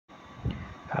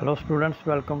Hello students,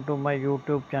 welcome to my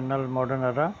YouTube channel Modern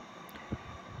Era.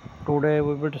 Today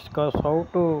we will discuss how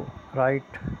to write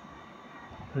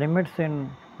limits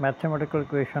in mathematical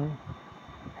equation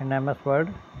in MS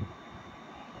Word.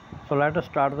 So let us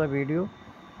start the video.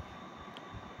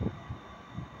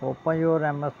 Open your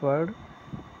MS Word,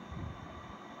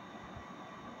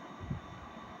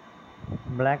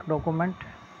 blank document.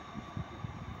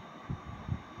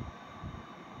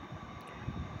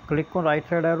 Click on right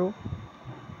side arrow.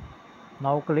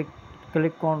 Now click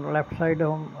on left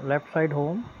side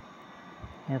home,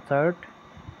 insert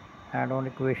and on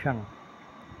equation.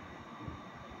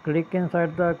 Click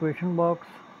inside the equation box.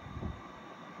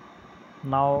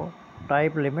 Now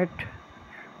type limit,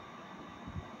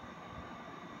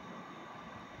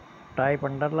 type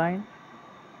underline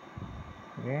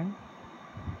again,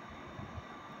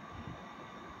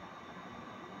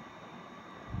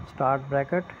 start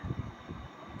bracket,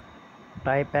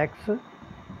 type x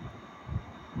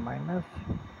minus,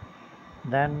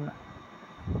 then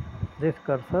this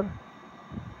cursor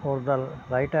or the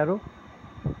right arrow.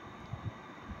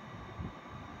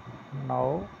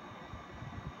 Now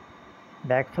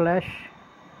backslash,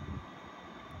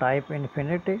 type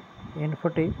infinity,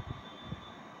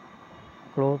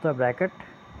 close the bracket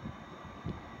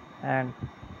and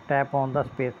tap on the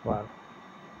space bar.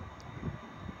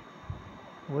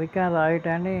 We can write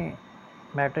any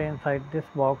matter inside this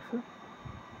box.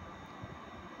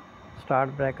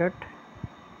 Start bracket,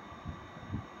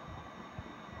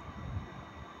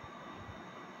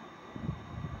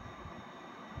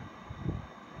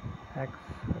 x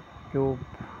cube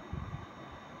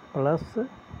plus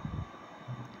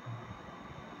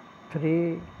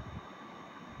 3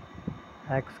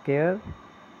 x square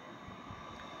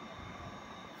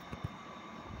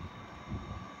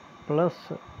plus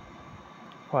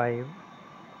 5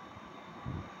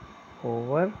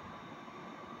 over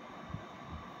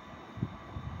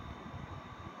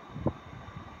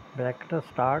bracket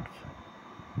starts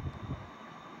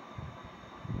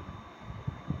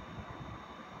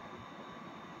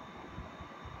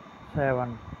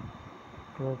 7,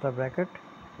 close the bracket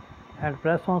and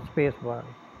press on space bar.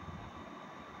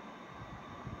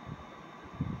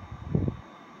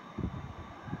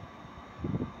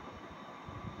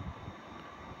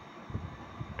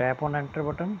 Tap on enter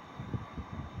button.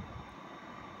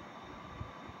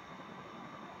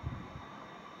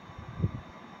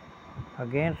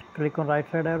 Again click on right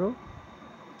side arrow,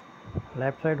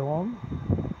 left side home,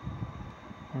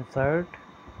 insert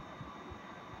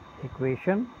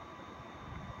equation,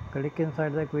 click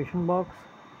inside the equation box,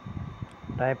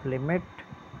 type limit,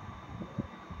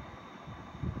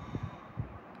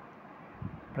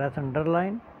 press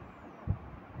underline,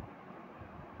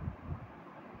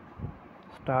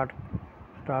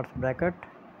 starts bracket,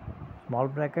 small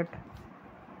bracket,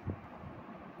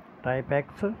 type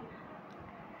x.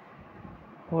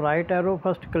 For right arrow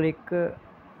first click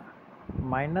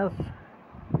minus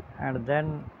and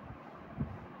then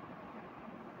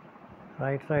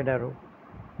right side arrow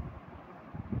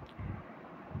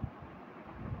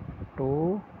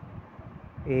to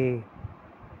A,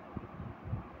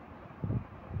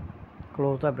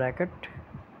 close the bracket,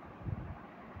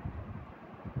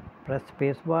 press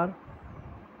space bar,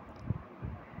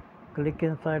 click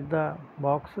inside the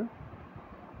box,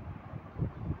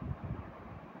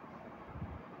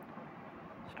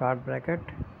 start bracket,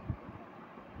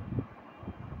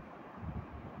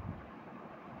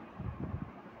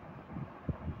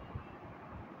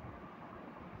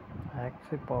 x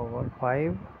power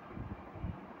 5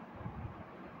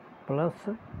 plus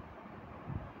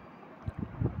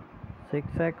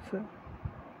 6x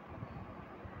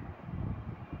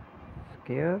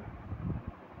square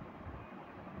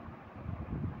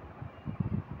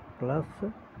plus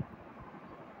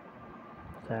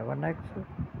 7x,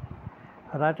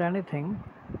 write anything,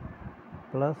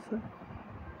 plus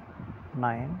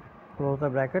 9, close the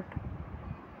bracket,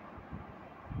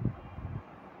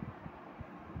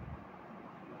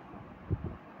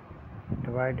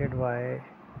 divided by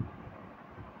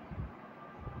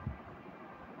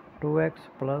 2x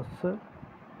plus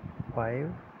 5,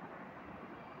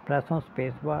 press on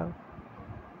space bar,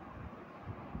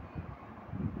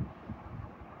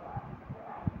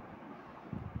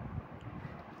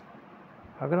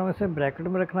 अगर हम इसे bracket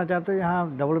में रखना चाहते हो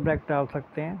यहाँ double bracket डाल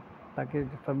सकते हैं ताकि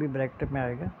सभी ब्रैकेट में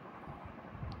आएगा.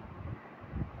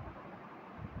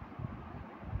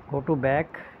 Go to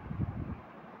back,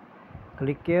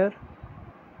 click here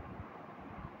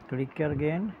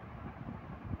again.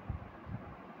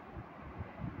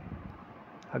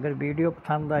 अगर वीडियो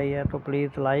पसंद आई है तो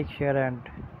please like share and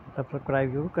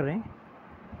subscribe जरूर करें.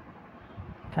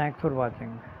 Thanks for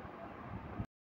watching.